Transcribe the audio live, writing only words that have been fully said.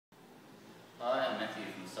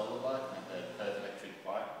solar bike at the Perth electric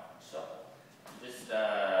bike shop. Just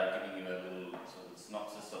giving you a little sort of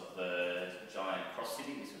synopsis of the giant cross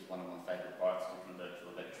city. This was one of my favourite bikes to convert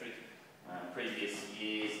to electric. Previous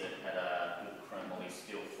years it had a little Chromoly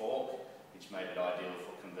steel fork, which made it ideal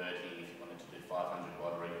for converting if you wanted to do 500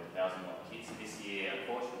 watt or even 1000 watt kits. This year,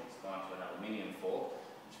 unfortunately, it's gone to an aluminium fork,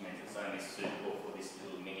 which means it's only suitable for this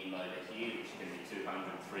little mini motor here, which can be 200,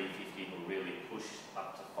 350, will really push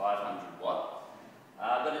up to 500 watt.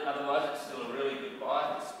 But otherwise, it's still a really good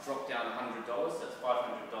bike. It's dropped down $100, so it's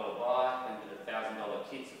 $500 bike, and with $1,000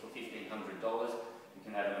 kits for $1,500, you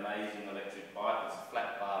can have an amazing electric bike. It's a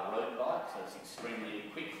flat bar road bike, so it's extremely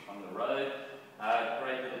quick on the road.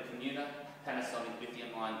 Great little commuter, Panasonic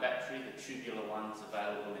lithium ion battery. The tubular one's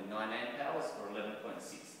available in 9 amp hours or 11.6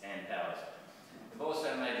 amp hours. We've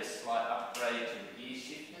also made a slight upgrade to the gear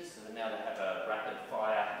shifters, so now they have a rapid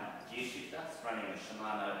fire gear shifter. It's running a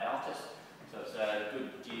Shimano Altus, so it's a good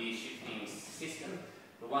gear shifting system.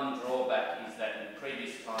 The one drawback is that in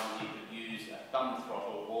previous times you could use a thumb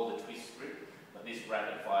throttle or the twist grip, but this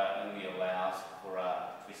rapid fire only allows for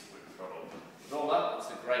a twist grip throttle. Roll up, it's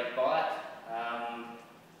a great bike.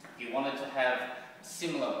 If you wanted to have a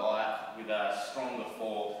similar bike with a stronger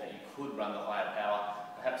fork that you could run the higher power,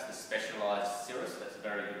 perhaps the Specialised Cirrus, that's a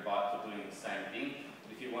very good bike for doing the same thing.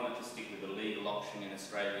 But if you wanted to stick with the legal option in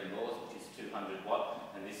Australian laws, which is 200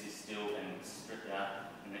 watt, and this is still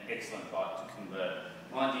an excellent bike to convert.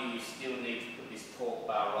 Mind you, you still need to put this torque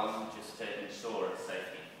bar on just to ensure its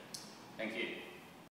safety. Thank you.